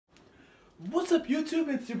What's up, YouTube?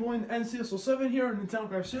 It's your boy NCSL7 here on the Nintendo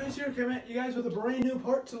Craft Series here, coming at you guys with a brand new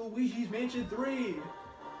part to Luigi's Mansion 3.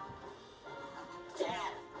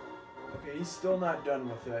 Okay, he's still not done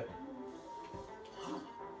with it.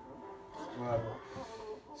 Whatever.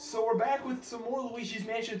 So we're back with some more Luigi's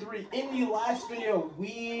Mansion 3. In the last video,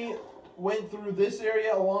 we went through this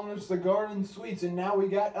area along with the garden suites, and now we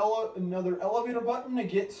got another elevator button to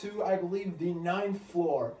get to, I believe, the 9th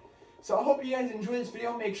floor. So I hope you guys enjoy this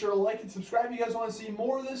video. Make sure to like and subscribe if you guys want to see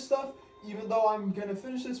more of this stuff, even though I'm going to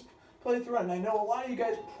finish this playthrough. And I know a lot of you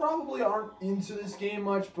guys probably aren't into this game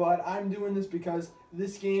much, but I'm doing this because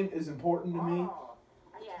this game is important to me.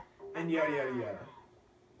 And yada yada yada.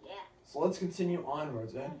 So let's continue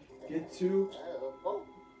onwards and get to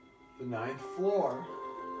the 9th floor.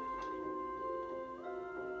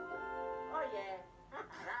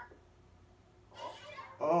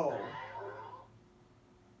 Oh.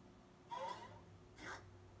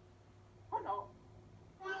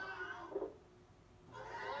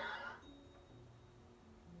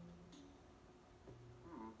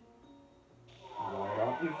 Why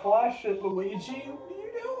don't you flash it, Luigi? What are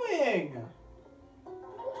you doing?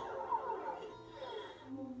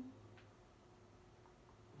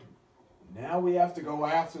 Now we have to go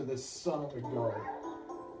after this son of a gun.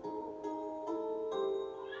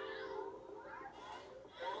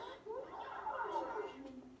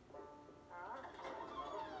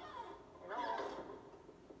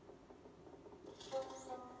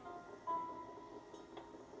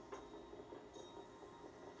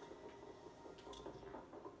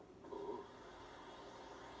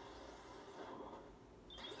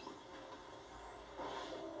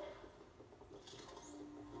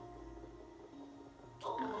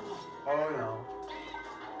 Oh no.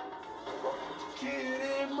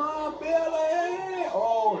 Get in my belly!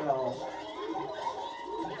 Oh no.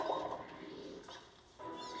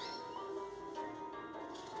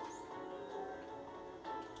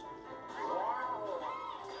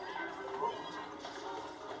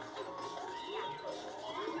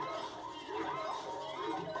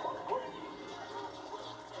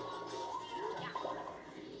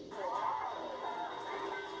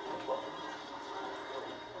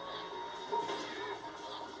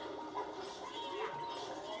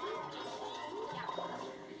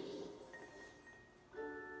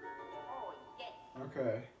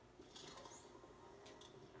 Okay.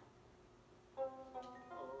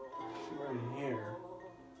 We're in here.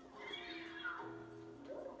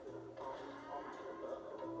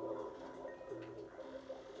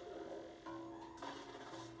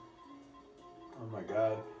 Oh my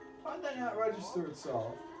god. Why did that not register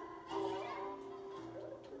itself?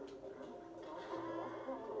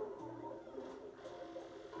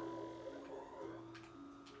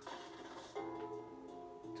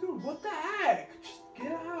 Dude, what the heck? Just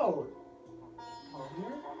get out. Oh,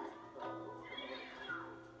 here?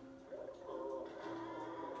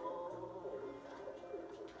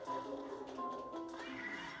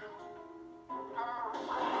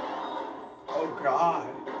 Oh god.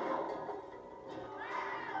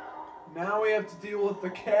 Now we have to deal with the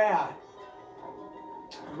cat.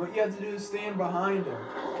 And what you have to do is stand behind him.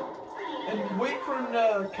 And wait for him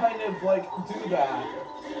to kind of like do that.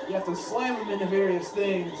 You have to slam him into various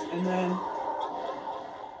things, and then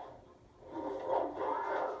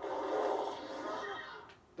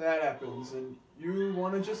that happens, and you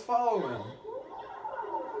want to just follow him.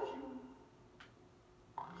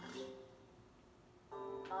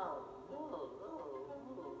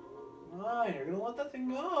 Fine, you're gonna let that thing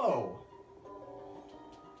go.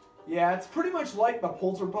 Yeah, it's pretty much like the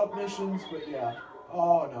Polterpup missions, but yeah.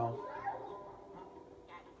 Oh no.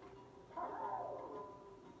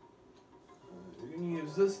 You're gonna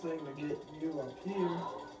use this thing to get you up here.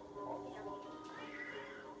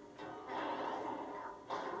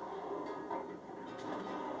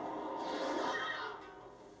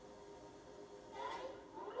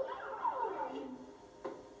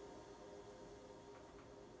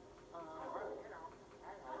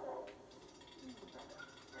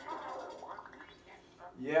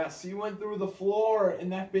 Yes, he went through the floor,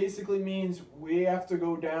 and that basically means we have to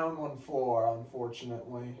go down one floor,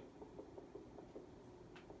 unfortunately.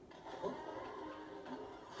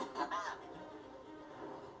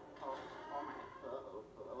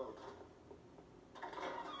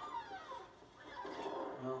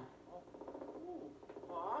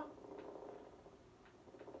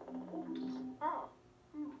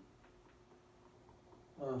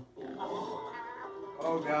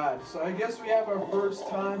 Oh god, so I guess we have our first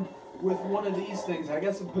time with one of these things. I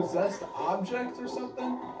guess a possessed object or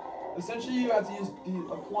something. Essentially you have to use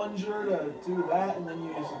a plunger to do that, and then you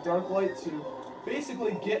use a dark light to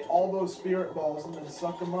basically get all those spirit balls and then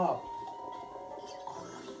suck them up.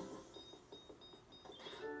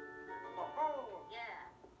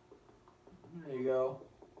 There you go.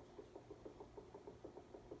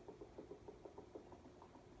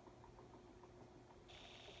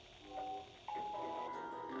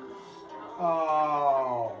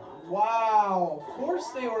 Oh, wow. Of course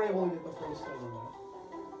they were able to get the first thing in there.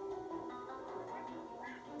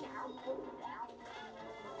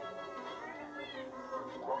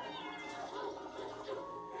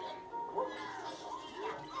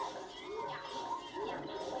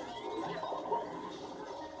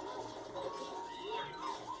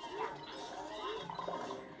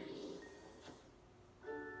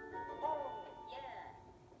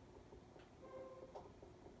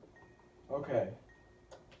 Okay.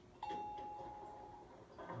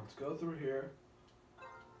 Let's go through here.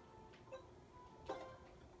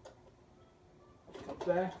 Come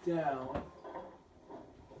back down.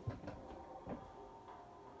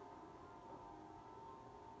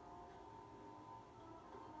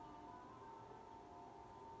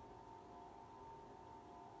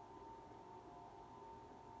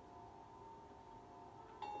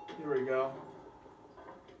 Here we go.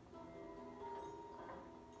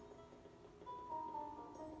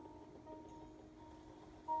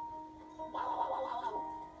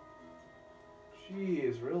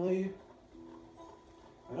 Jeez, really?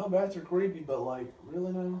 I know bats are creepy, but like,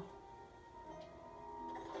 really now?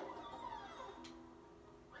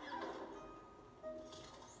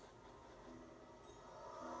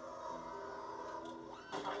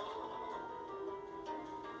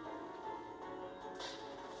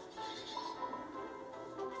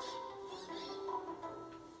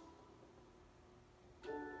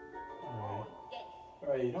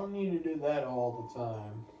 Alright, you don't need to do that all the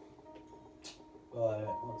time. But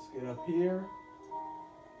let's get up here.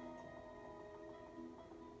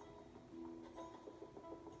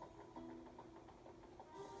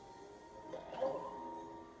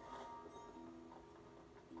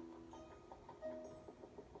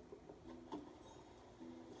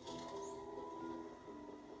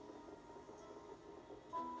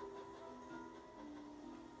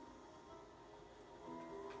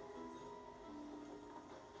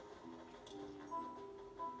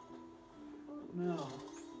 No.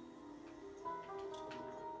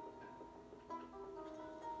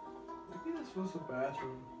 Maybe this was the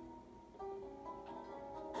bathroom.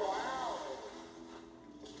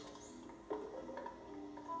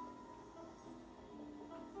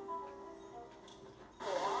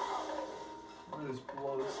 Where is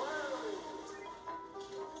blows?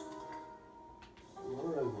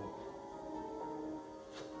 Where is it?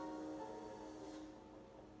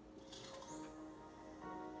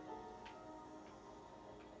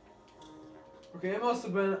 Okay, it must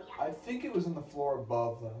have been, I think it was in the floor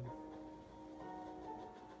above them.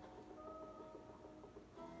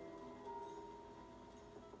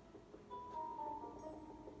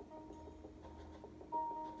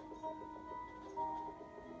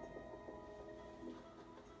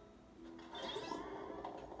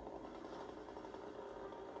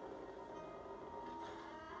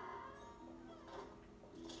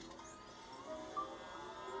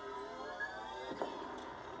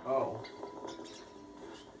 Oh.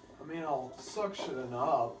 I mean, I'll suction it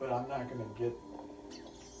up, but I'm not gonna get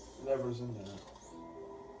whatever's in there.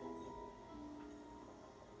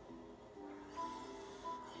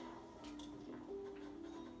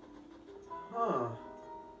 Huh.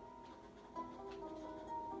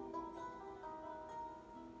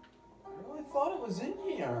 I really thought it was in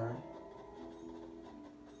here.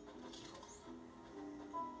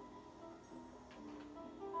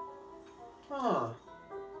 Huh.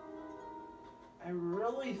 I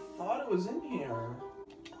really thought it was in here.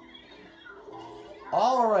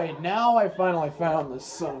 Alright, now I finally found this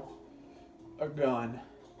son of a gun.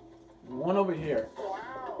 One over here.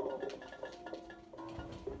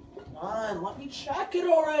 Come on, let me check it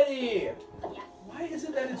already! Why is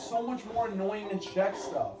it that it's so much more annoying to check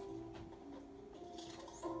stuff?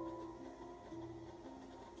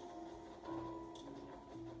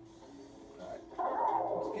 Alright,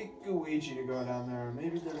 let's get Luigi to go down there.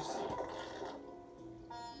 Maybe there's...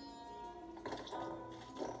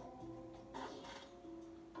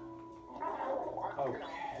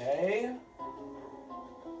 Okay.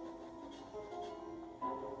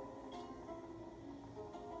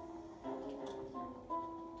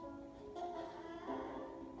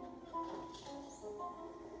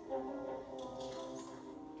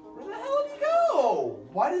 Where the hell did he go?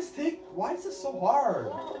 Why is this so hard?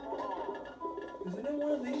 Is it in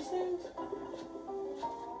one of these things?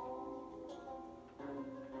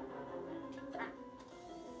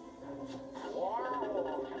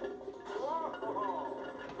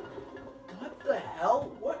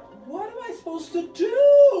 supposed to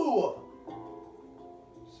do?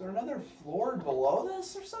 Is there another floor below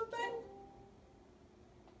this or something?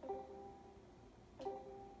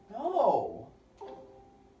 No.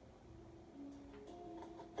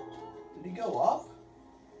 Did he go up?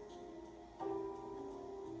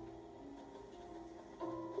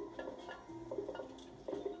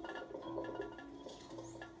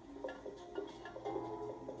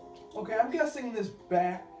 Okay, I'm guessing this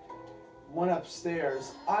back went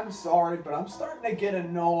upstairs. I'm sorry, but I'm starting to get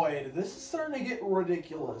annoyed. This is starting to get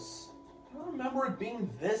ridiculous. I don't remember it being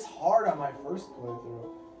this hard on my first playthrough.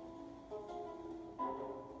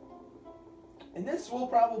 And this will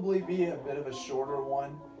probably be a bit of a shorter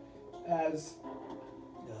one, as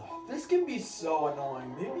this can be so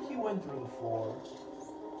annoying. Maybe he went through the floor.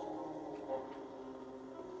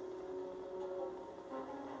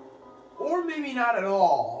 Or maybe not at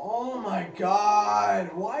all. Oh my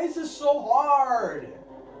god. Why is this so hard?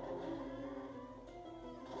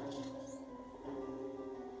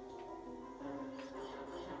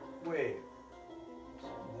 Wait.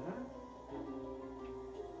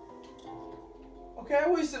 Okay, I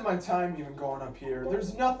wasted my time even going up here.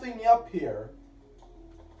 There's nothing up here.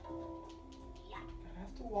 I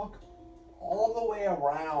have to walk all the way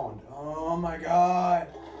around. Oh my god.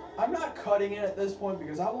 I'm not cutting it at this point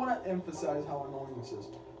because I want to emphasize how annoying this is.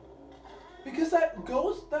 Because that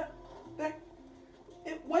ghost,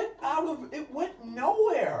 it went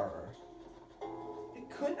nowhere. It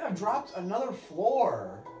couldn't have dropped another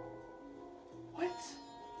floor. What?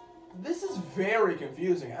 This is very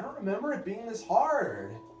confusing. I don't remember it being this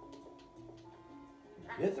hard.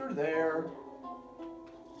 Get through there.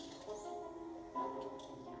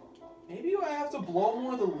 Maybe I have to blow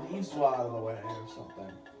more of the leaves out of the way or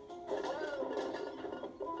something.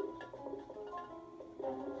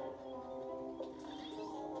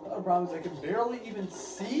 Another problem is I can barely even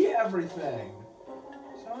see everything.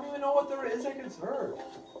 So I don't even know what there is I can search.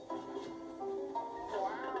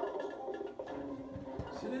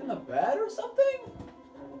 Is it in the bed or something?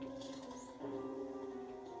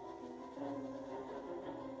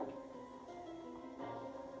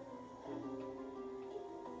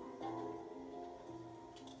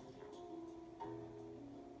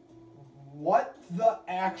 What the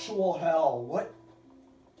actual hell? What?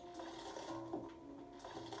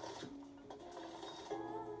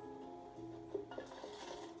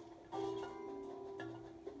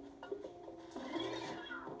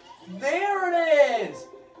 There it is!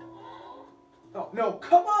 Oh, no,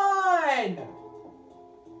 come on!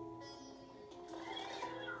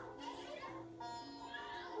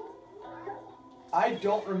 I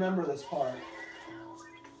don't remember this part.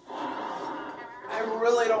 I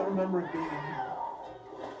really don't remember it being in here.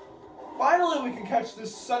 Finally, we can catch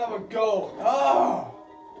this son of a goat. Oh!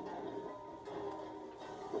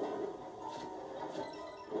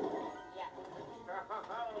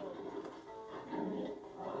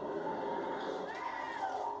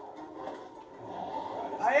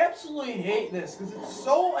 I absolutely hate this because it's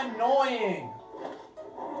so annoying.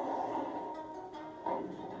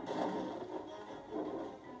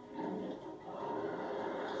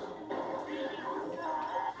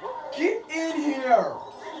 Get in here!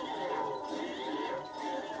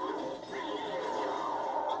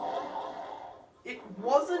 It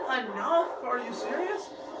wasn't enough? Are you serious?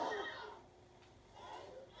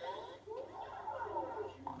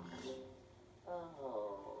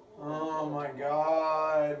 Oh my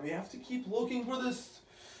god. We have to keep looking for this.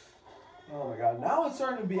 Oh my god. Now it's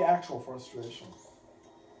starting to be actual frustration.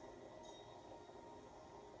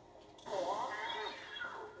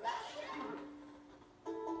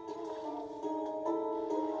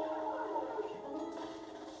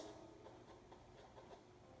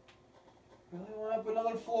 Really want up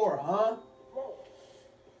another floor, huh?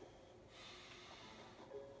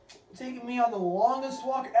 Taking me on the longest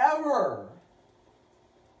walk ever.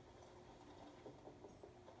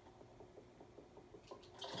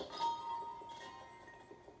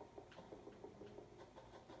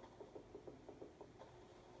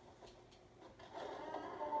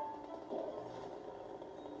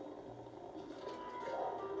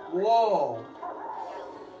 Whoa.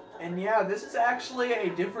 And yeah, this is actually a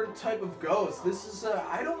different type of ghost. This is,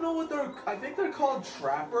 I don't know what they're, I think they're called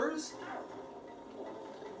trappers.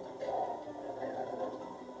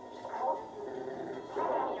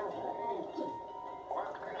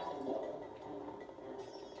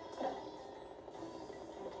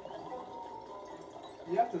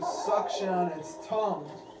 You have to suction on its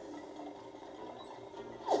tongue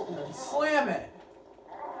and then slam it.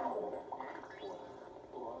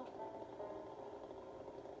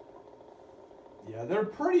 Yeah, they're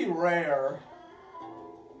pretty rare.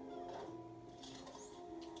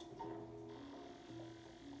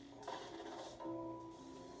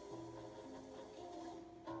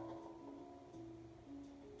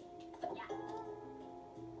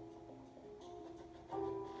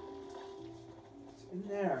 It's in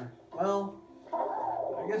there. Well,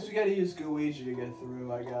 I guess we gotta use Luigi to get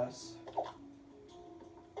through, I guess.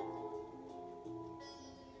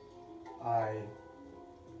 I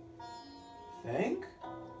think?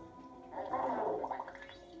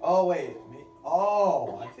 Oh, wait.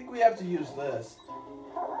 Oh, I think we have to use this.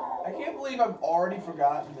 I can't believe I've already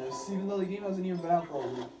forgotten this, even though the game hasn't even been out for a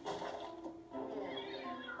week.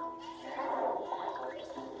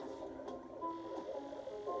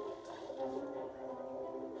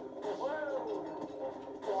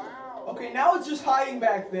 Okay, now it's just hiding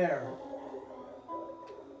back there.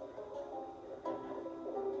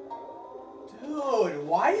 Dude,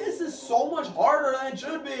 why is this so much harder than it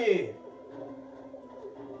should be?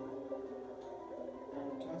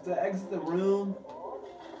 Do I have to exit the room?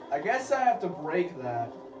 I guess I have to break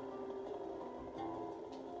that.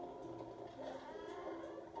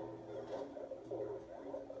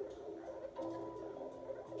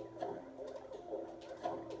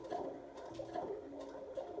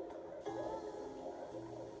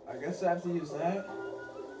 I guess I have to use that.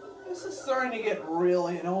 This is starting to get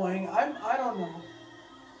really annoying. I don't know.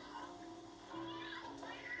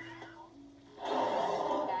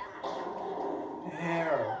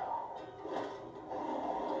 There.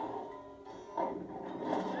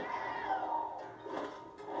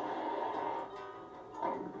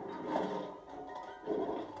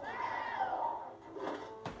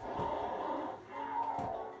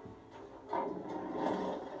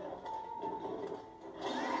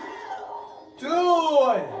 Dude!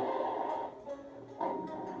 For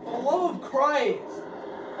the love of Christ!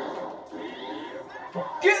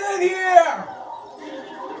 Get in here!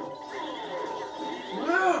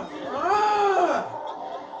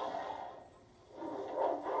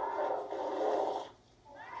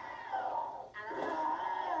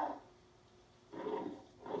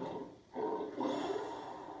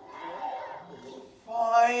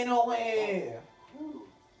 Finally!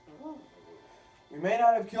 We may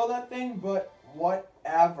not have killed that thing, but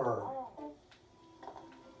whatever.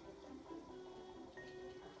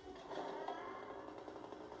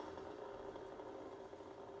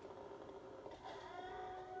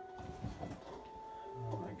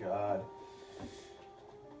 Oh my god.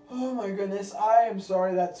 Oh my goodness, I am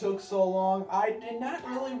sorry that took so long. I didn't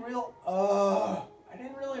really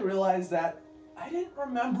realize that. I didn't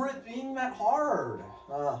remember it being that hard.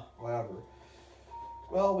 Whatever.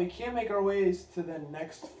 Well, we can make our ways to the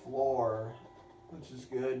next floor, which is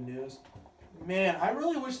good news. Man, I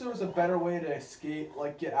really wish there was a better way to escape,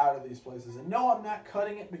 like get out of these places. And no, I'm not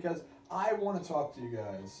cutting it because I want to talk to you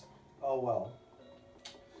guys. Oh well.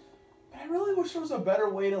 But I really wish there was a better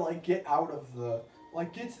way to like get out of the,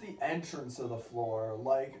 like get to the entrance of the floor.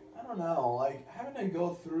 Like, I don't know, like having to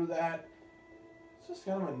go through that, it's just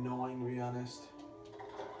kind of annoying to be honest.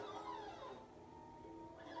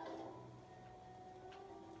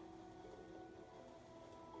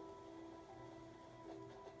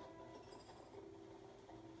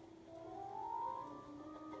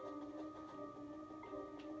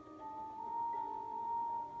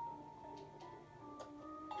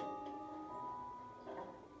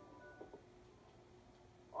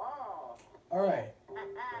 All right.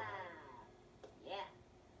 Yeah.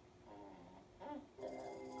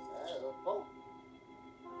 Oh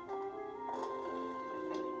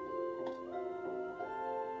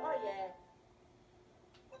yeah.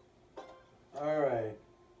 All right.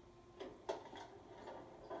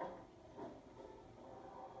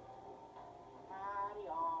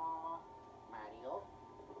 Mario.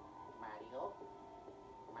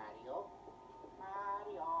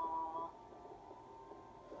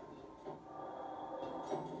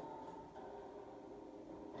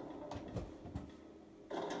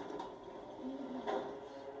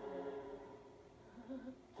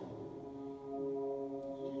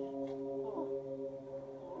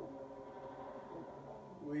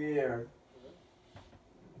 Weird.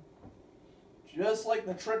 Just like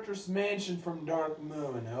the treacherous mansion from Dark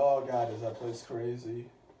Moon. Oh god, is that place crazy.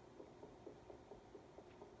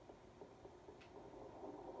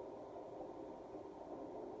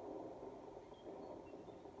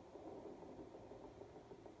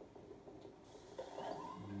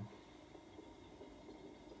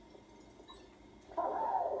 I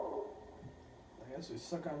guess we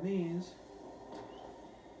suck on these.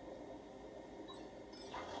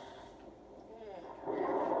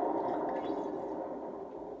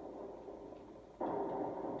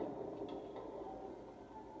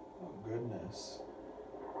 Goodness.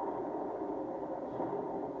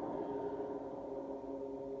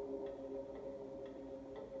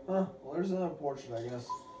 Huh, well there's another portrait, I guess.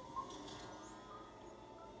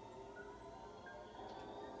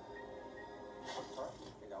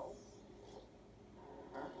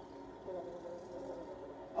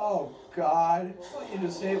 God. Don't you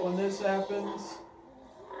just hate when this happens?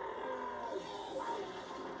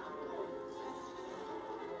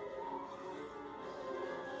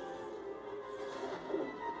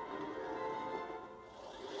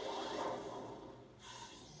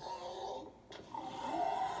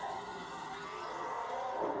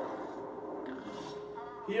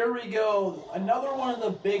 Here we go. Another one of the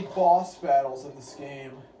big boss battles of this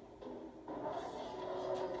game.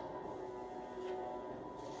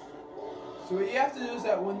 So what you have to do is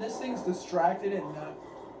that when this thing's distracted and not...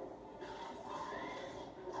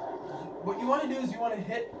 What you want to do is you want to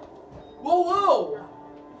hit... Whoa, whoa!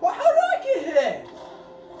 Well, how did I get hit?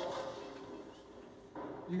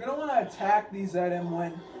 You're going to want to attack these at him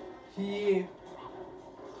when he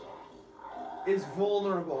is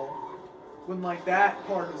vulnerable. When, like, that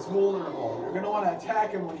part is vulnerable. You're going to want to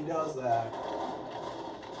attack him when he does that.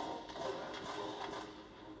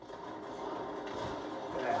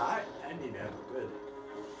 Yeah, I need to have a good...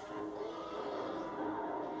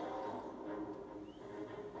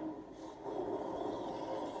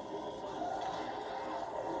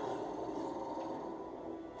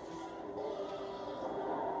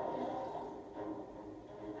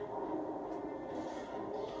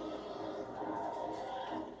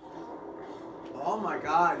 Oh my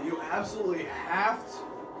God, you absolutely have to.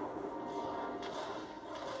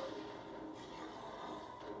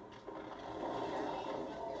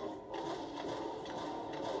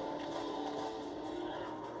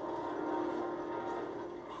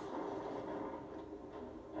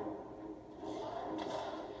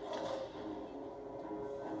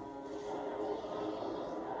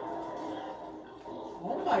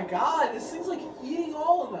 Oh my God, this thing's like eating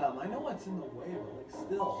all of them. I know what's in the way, but like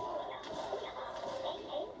still.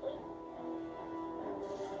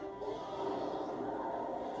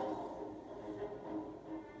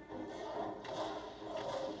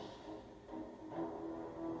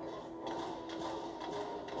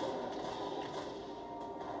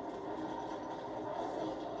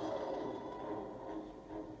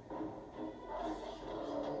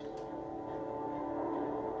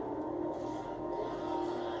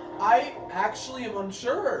 I actually am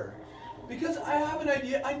unsure. Because I have an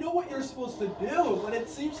idea. I know what you're supposed to do, but it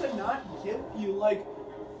seems to not give you, like,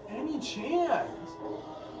 any chance.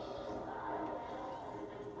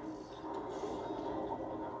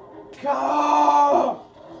 Go!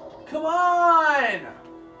 Come on!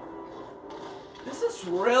 This is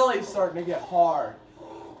really starting to get hard.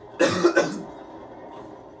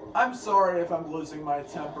 I'm sorry if I'm losing my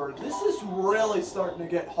temper. This is really starting to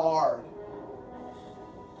get hard.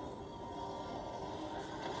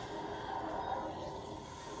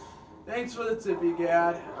 Thanks for the tip, you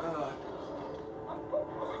Gad.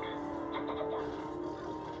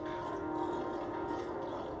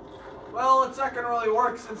 Well, it's not gonna really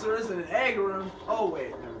work since there isn't an egg room. Oh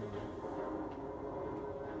wait, never mind.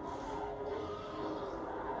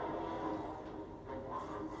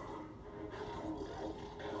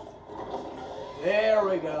 There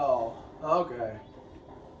we go. Okay.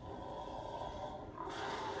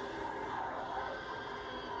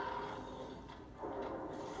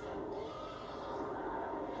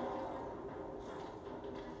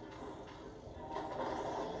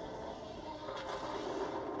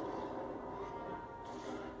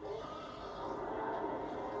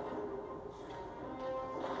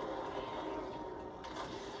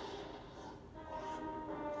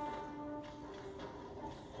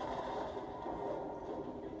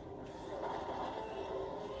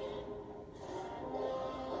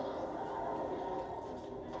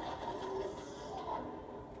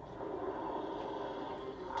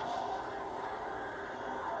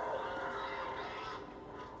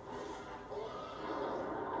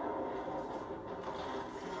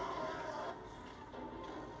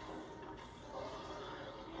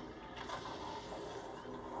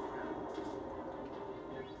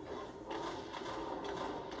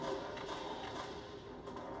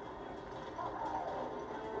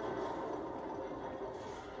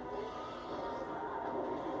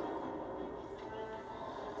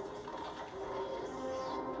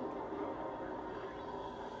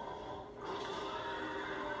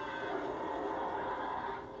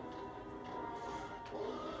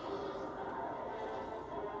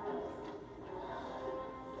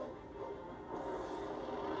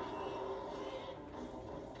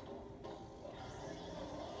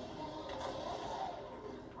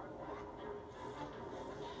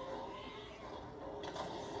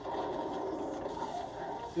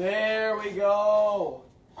 There we go.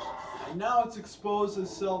 And now it's exposed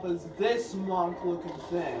itself as this monk-looking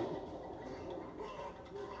thing.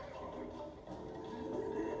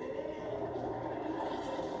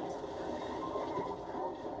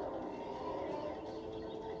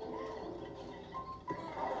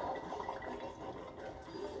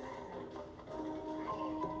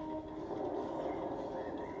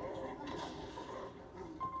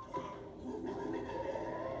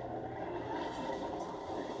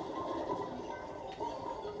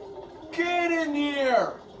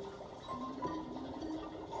 there.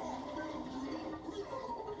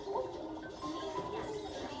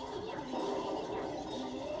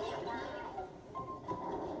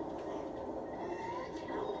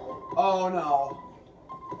 Oh no.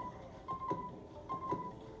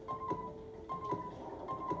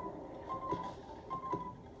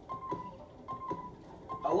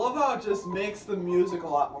 I love how it just makes the music a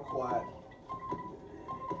lot more quiet.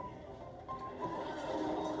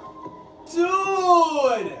 Dude!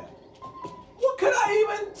 What could I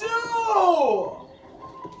even do?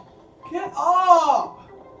 Get up!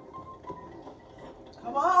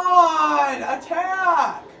 Come on!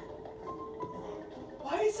 Attack!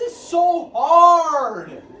 Why is this so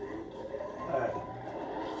hard?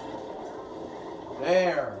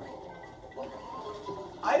 There.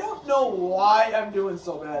 I don't know why I'm doing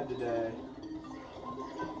so bad today.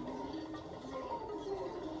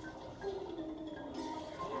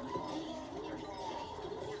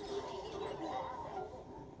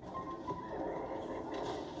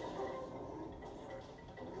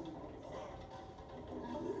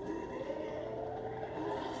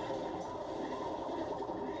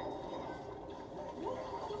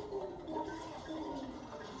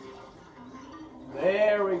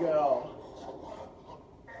 There we go.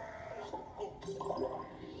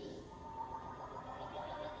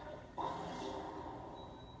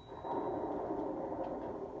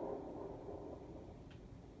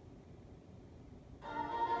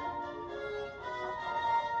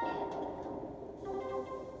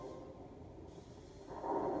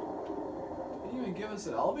 Did you even give us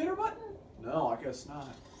an elevator button? No, I guess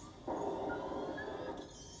not.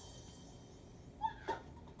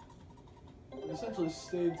 Essentially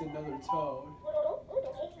saved another toad.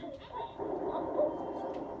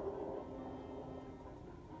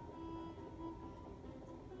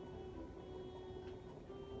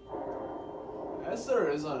 I guess there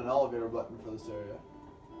isn't an elevator button for this area.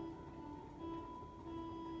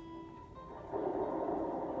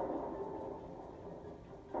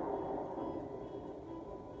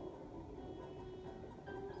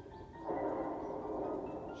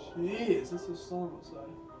 Jeez, this is storm outside.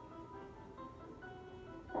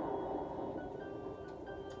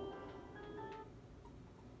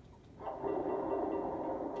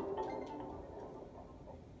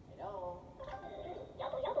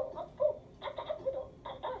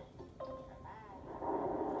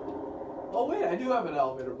 Oh wait, I do have an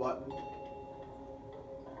elevator button.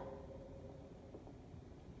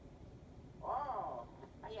 Oh,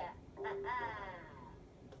 yeah.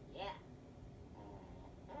 Yeah.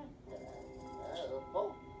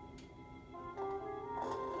 Oh.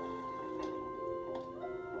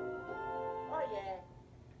 Oh, yeah.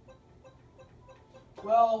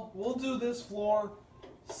 Well, we'll do this floor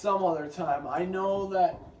some other time. I know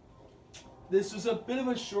that this was a bit of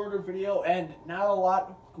a shorter video and not a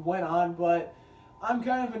lot went on, but I'm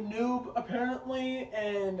kind of a noob apparently,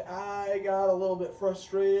 and I got a little bit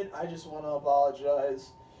frustrated. I just want to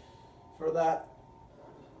apologize for that.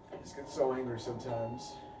 I just get so angry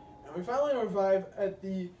sometimes. And we finally arrive at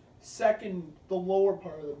the lower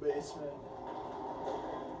part of the basement.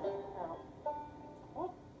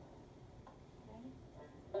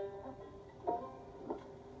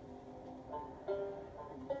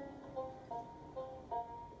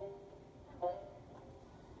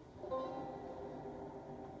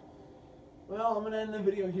 Well, I'm going to end the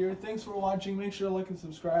video here. Thanks for watching. Make sure to like and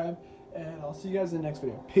subscribe, and I'll see you guys in the next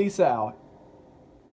video. Peace out.